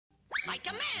I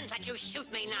demand that you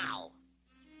shoot me now.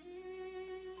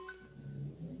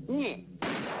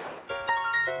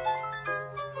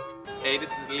 Hey, this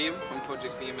is Liam from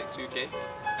ProjectBMXUK,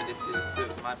 and this is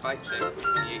my bike check for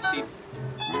 2018.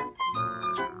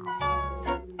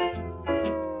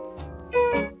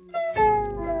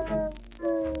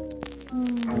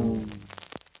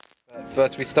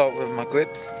 First we start with my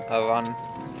grips. I run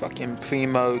fucking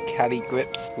Primo Cali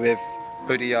grips with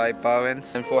ODI bar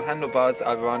ends. And for handlebars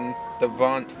I run the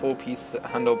Vant 4-piece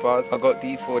handlebars. I got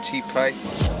these for a cheap price.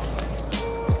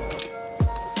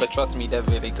 But trust me, they're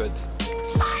really good.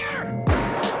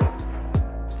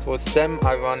 For stem,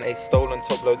 I run a stolen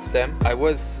top load stem. I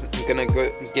was gonna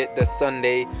get the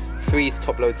Sunday Freeze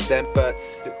top load stem, but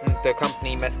the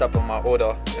company messed up on my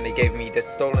order and they gave me this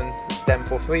stolen stem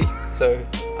for free. So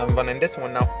I'm running this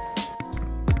one now.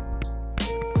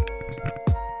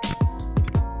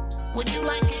 Would you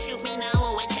like to shoot me now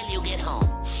or wait till you get home?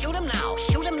 Shoot him now,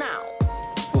 shoot him now.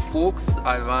 For forks,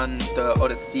 I run the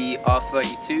Odyssey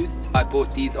R32s. I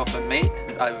bought these off a mate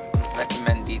and I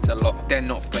recommend these a lot. They're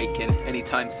not breaking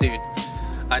anytime soon.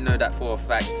 I know that for a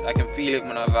fact. I can feel it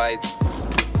when I ride.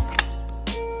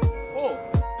 Oh.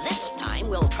 This time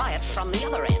we'll try it from the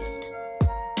other end.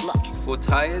 Look. For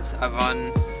tires, I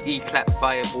run E-clap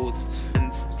fireballs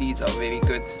and these are really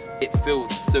good. It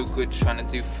feels so good trying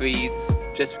to do freeze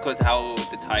just because how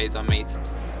the tires are made.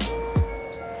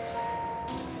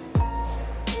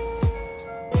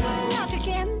 Not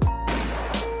again.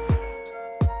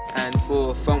 And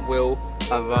for front wheel,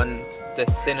 I run the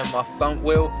Cinema front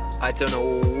wheel. I don't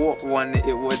know what one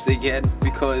it was again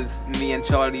because me and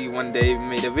Charlie one day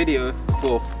made a video.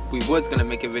 Well, we was gonna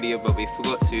make a video but we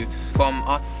forgot to. From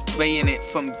us spraying it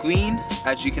from green,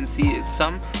 as you can see it's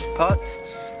some parts,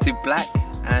 to black,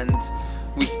 and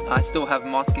I still have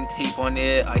masking tape on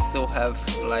it. I still have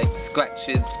like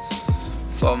scratches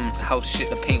from how shit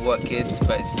the paintwork is,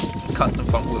 but it's custom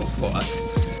front wheel for us.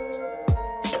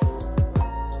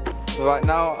 Right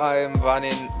now I'm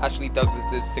running Ashley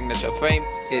Douglas's signature frame.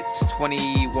 It's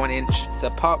 21 inch. It's a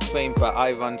park frame, but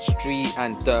I run street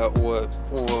and dirt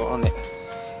all on it.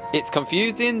 It's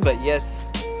confusing, but yes,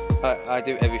 I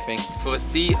do everything. For a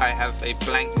seat, I have a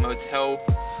blank motel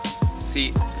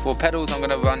seat. For pedals I'm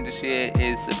gonna run this year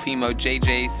is the Primo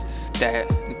JJ's. They're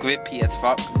grippy as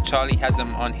fuck. Charlie has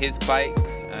them on his bike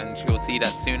and you'll see that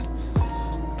soon,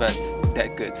 but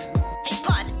they're good. Hey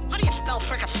bud, how do you spell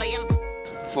fricassee?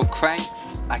 For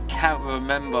cranks, I can't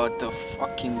remember the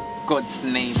fucking god's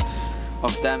name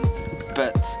of them,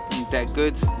 but they're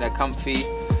good, they're comfy,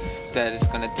 they're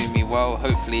just gonna do me well.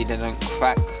 Hopefully they don't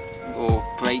crack or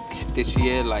break this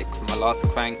year like my last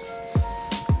cranks,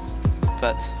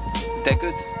 but they're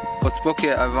good. For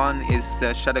sprocket I run is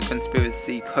the Shadow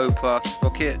Conspiracy Cobra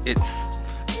sprocket. It's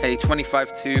a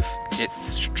 25 tooth, it's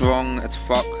strong as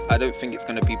fuck. I don't think it's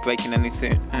gonna be breaking any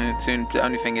soon. The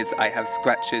only thing is I have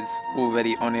scratches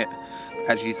already on it,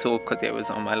 as you saw, because it was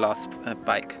on my last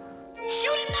bike.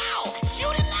 Shoot him now!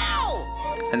 Shoot him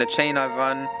now! And the chain I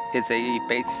run is a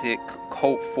basic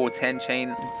Colt 410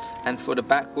 chain. And for the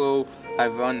back wheel, I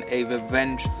run a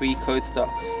Revenge 3 coaster.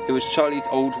 It was Charlie's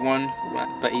old one,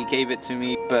 but he gave it to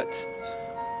me. But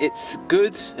it's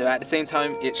good, at the same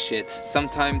time it's shit.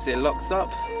 Sometimes it locks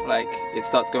up, like it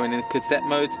starts going in cassette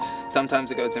mode.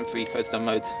 Sometimes it goes in free coaster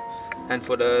mode. And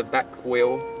for the back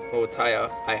wheel or tire,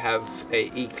 I have a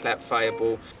E-clap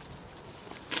fireball.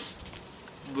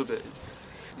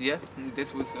 Yeah,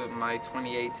 this was my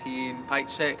 2018 bike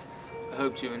check. I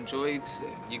hope you enjoyed.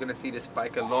 You're gonna see this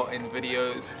bike a lot in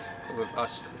videos with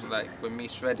us, like with me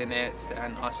shredding it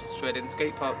and us shredding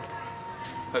skate parks.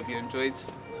 Hope you enjoyed.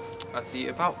 I'll see you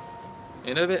about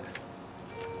in a bit.